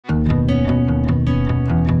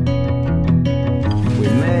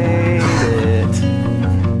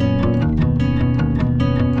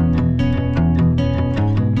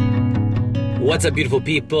What's up, beautiful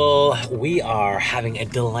people? We are having a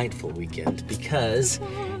delightful weekend because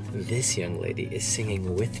this young lady is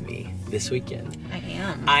singing with me this weekend. I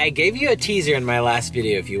am. I gave you a teaser in my last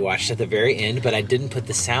video if you watched at the very end, but I didn't put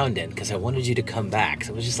the sound in because I wanted you to come back.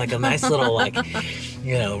 So it was just like a nice little, like,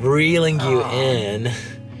 you know, reeling you in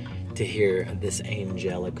to hear this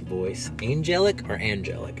angelic voice. Angelic or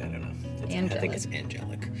angelic? I don't know. Angelic. I think it's angelic.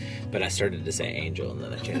 But I started to say angel and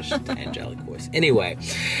then I changed it to angelic voice. Anyway,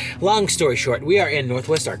 long story short, we are in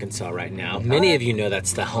Northwest Arkansas right now. Many of you know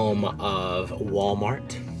that's the home of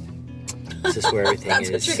Walmart. This is where everything That's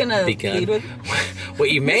is what you're gonna begun. lead with? What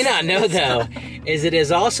you may not know, though, is it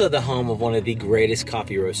is also the home of one of the greatest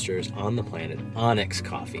coffee roasters on the planet, Onyx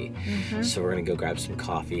Coffee. So we're gonna go grab some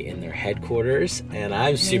coffee in their headquarters, and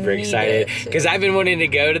I'm super excited because I've been wanting to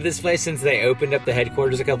go to this place since they opened up the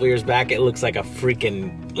headquarters a couple years back. It looks like a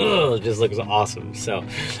freaking, it just looks awesome. So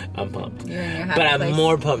I'm pumped. But I'm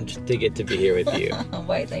more pumped to get to be here with you.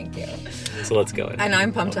 Why, thank you. So let's go in. And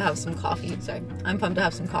I'm pumped to have some coffee. Sorry, I'm pumped to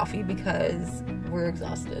have some coffee because we're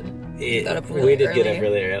exhausted. We got up really get up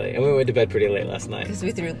really early, and we went to bed pretty late last night. Because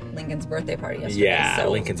we threw Lincoln's birthday party yesterday. Yeah, so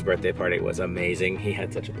Lincoln's birthday party was amazing. He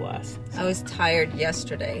had such a blast. I was tired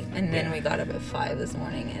yesterday, and then we got up at 5 this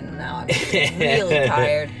morning, and now I'm really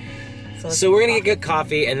tired. So we're gonna get good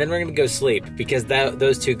coffee, and then we're gonna go sleep because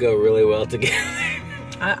those two go really well together.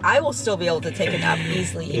 I will still be able to take a nap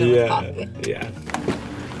easily, even with coffee. Yeah.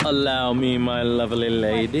 Allow me, my lovely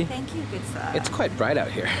lady. Thank you, good sir. It's quite bright out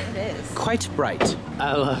here. It is. Quite bright.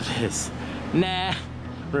 I love this. Nah,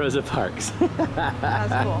 Rosa Parks.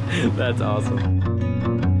 That's cool. That's awesome.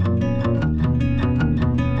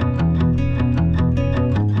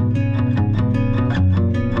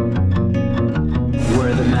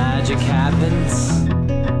 Where the magic happens.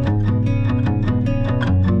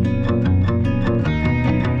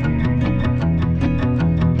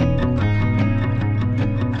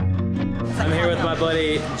 My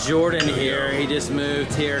buddy Jordan here, he just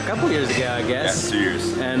moved here a couple years ago, I guess. Yeah, 2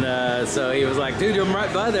 years. And so he was like, dude, I'm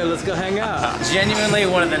right by there, let's go hang out. Genuinely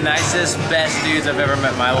one of the nicest, best dudes I've ever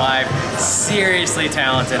met in my life. Seriously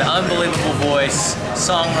talented, unbelievable voice,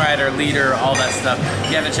 songwriter, leader, all that stuff. If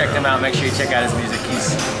you haven't checked him out, make sure you check out his music.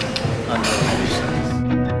 He's unbelievable.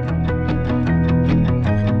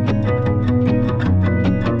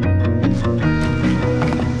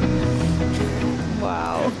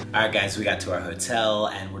 Alright guys, we got to our hotel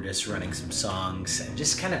and we're just running some songs and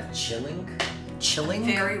just kind of chilling.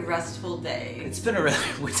 Very restful day. It's been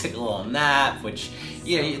we took a little nap, which,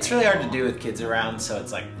 you know, it's really hard to do with kids around, so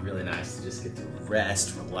it's like really nice to just get to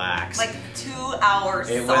rest, relax. Like 2 hours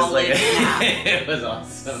it solid was nap. It was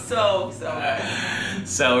awesome. So good.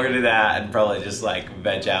 So we're gonna do that and probably just like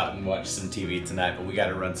veg out and watch some TV tonight, but we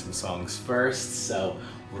gotta run some songs first, so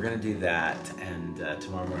we're gonna do that, and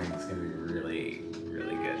tomorrow morning is gonna be really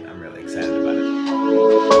good. I'm really excited about it.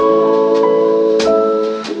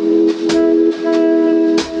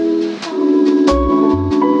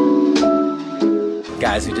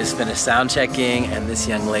 Guys, we just finished sound checking, and this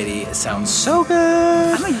young lady sounds so good.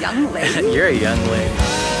 I'm a young lady. You're a young lady.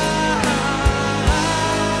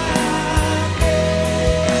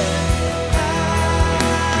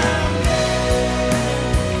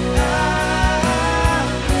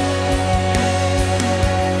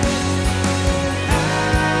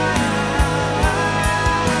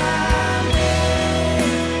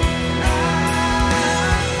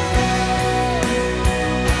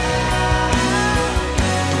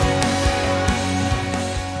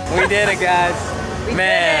 We did it, guys.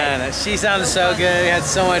 Man, she sounded so good. We had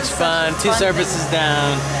so much fun. 2 services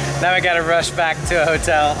down. Now we gotta rush back to a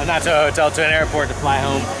hotel. Not to a hotel, to an airport to fly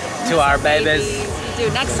home to our babies.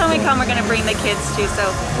 Dude, next time we come, we're gonna bring the kids too,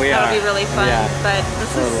 so that'll be really fun. Yeah. But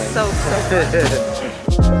this is so fun.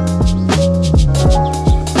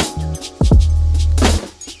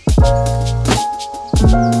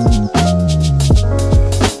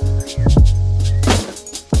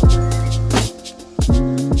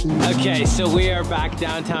 Okay, so we are back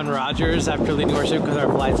downtown Rogers after leading worship because our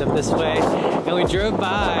flight's up this way. And we drove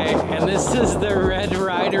by, and this is the Red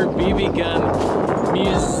Ryder BB gun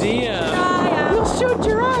museum. You'll shoot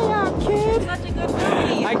your eye out, kid. Such a good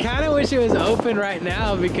movie. I kind of wish it was open right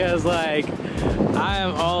now because, like, I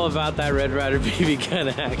am all about that Red Ryder BB gun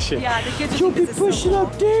action. Yeah, the kids You'll be pushing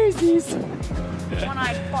up daisies.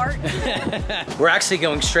 One-eyed fart. We're actually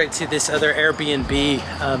going straight to this other Airbnb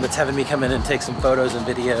that's having me come in and take some photos and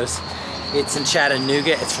videos. It's in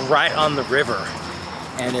Chattanooga. It's right on the river,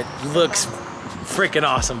 and it looks freaking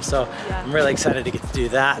awesome. So yeah. I'm really excited to get to do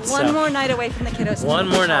that. One more night away from the kiddos. One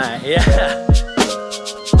more night, yeah.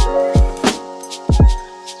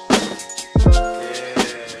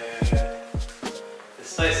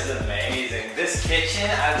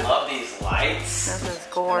 kitchen. I love these lights. This is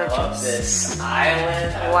gorgeous. I love this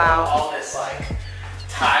island. I Wow. love all this like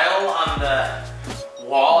tile on the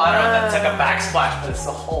wall. I don't know if that's like a backsplash, but it's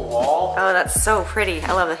the whole wall. Oh, that's so pretty.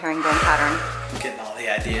 I love the herringbone pattern. Getting all the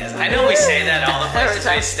ideas. I know we say that all the places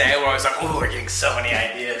we stay, we're always like, ooh, we're getting so many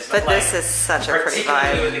ideas. But like, this is such a pretty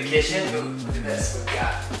particularly vibe. in the kitchen, ooh, look at this. We've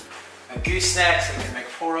got a gooseneck, so we can make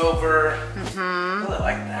pour over. I really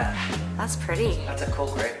like that. That's pretty. That's a cool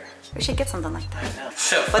grater. We should get something like that. I know.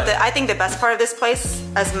 So But fun. I think the best part of this place,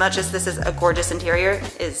 as much as this is a gorgeous interior,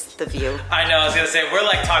 is the view. I know, I was gonna say, we're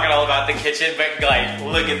like talking all about the kitchen, but like,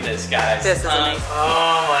 look at this, guys. This is amazing.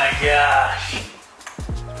 Oh my gosh.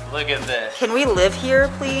 Look at this. Can we live here,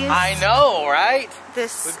 please? I know, right?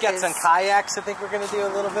 This We've got is... some kayaks I think we're gonna do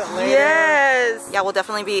a little bit later. Yes! Yeah, we'll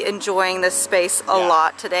definitely be enjoying this space a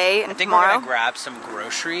lot today and I think tomorrow. we're gonna grab some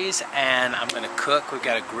groceries and I'm gonna cook. We've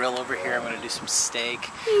got a grill over here. I'm gonna do some steak,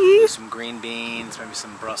 do some green beans, maybe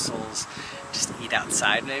some Brussels. Just eat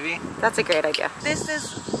outside maybe. That's a great idea. This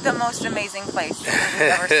is the most amazing place we've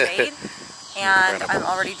ever stayed. And Incredible.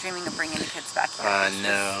 I'm already dreaming of bringing the kids back here. I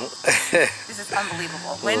know. This is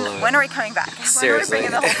unbelievable. When are we coming back? Seriously.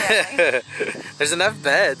 When are we bringing the whole family? There's enough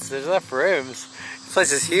beds. There's enough rooms. This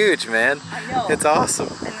place is huge, man. I know. It's awesome.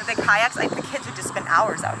 And the kayaks, like the kids would just spend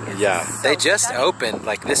hours out here. Yeah, So they just exciting. opened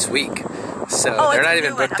like this week. So Oh, they're it's not a even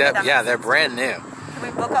new one. booked Okay, up. that Yeah, makes they're sense. brand new. Can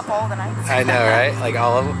we book up all the nights? I know, right? Like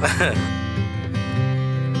all of them.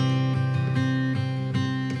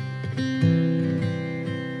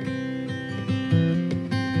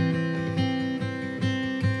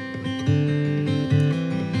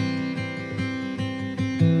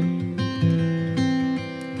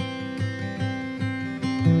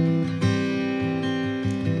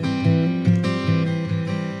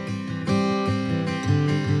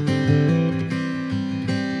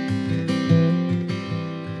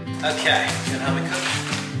 Okay, you know how we cook?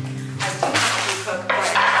 I do not cook, but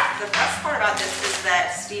the best part about this is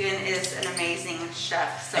that Steven is an amazing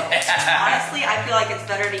chef. So honestly, I feel like it's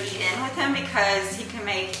better to eat in with him because he can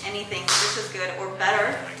make anything just as good or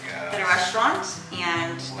better than a restaurant.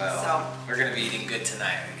 And Well, we're gonna be eating good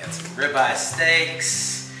tonight. We got some ribeye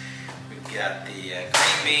steaks. We've got the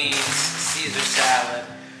green beans, Caesar salad.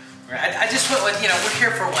 I just went with, we're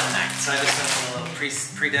here for one night, so I just went with a little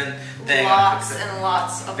pre-done thing. lots and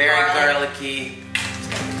lots of Very garlic. garlicky.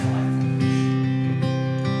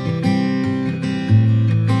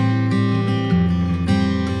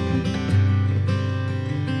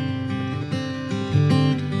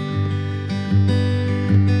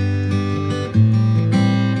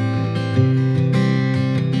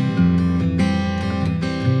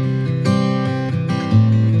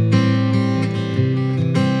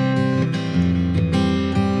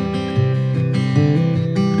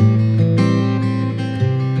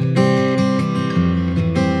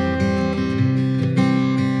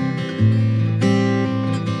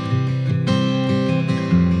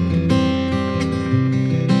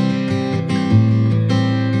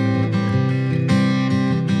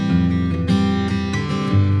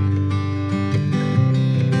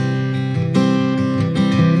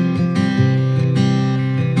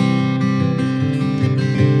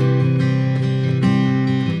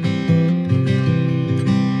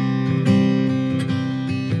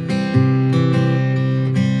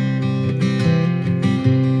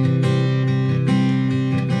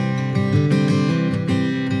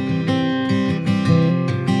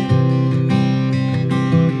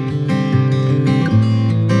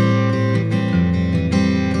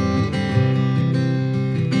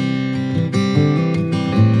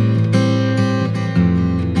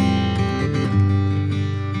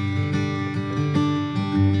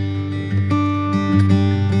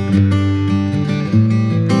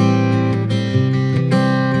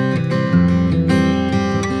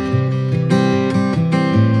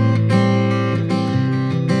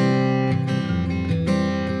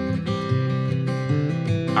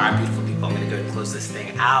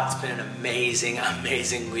 It's been an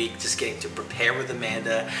amazing week just getting to prepare with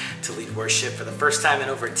Amanda to lead worship for the first time in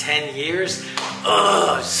over 10 years.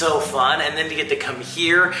 Oh, so fun. And then to get to come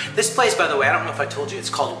here. This place, by the way, I don't know if I told you, it's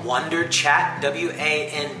called Wonder Chat,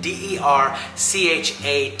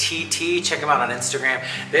 W-A-N-D-E-R-C-H-A-T-T. Check them out on Instagram.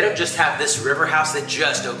 They don't just have this river house, they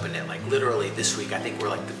just opened it, like literally this week. I think we're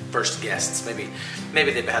like the first guests. Maybe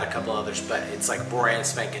they've had a couple others, but it's like brand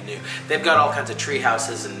spanking new. They've got all kinds of tree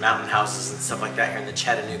houses and mountain houses and stuff like that here in the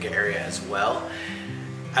Chattanooga area as well.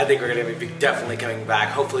 I think we're gonna be definitely coming back,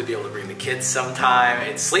 hopefully be able to bring the kids sometime.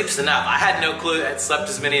 It sleeps enough. I had no clue it slept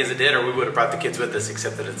as many as it did, or we would have brought the kids with us,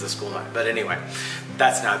 except that it's a school night. But anyway,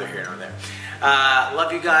 that's neither here nor there.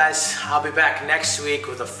 Love you guys. I'll be back next week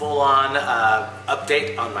with a full-on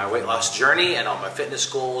update on my weight loss journey and all my fitness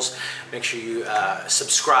goals. Make sure you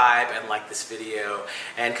subscribe and like this video,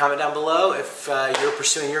 and comment down below if you're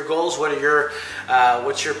pursuing your goals. What are your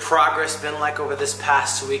what's your progress been like over this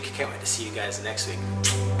past week? Can't wait to see you guys next week.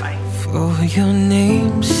 Bye. For your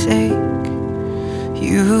name's sake,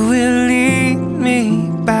 you will lead me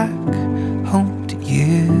back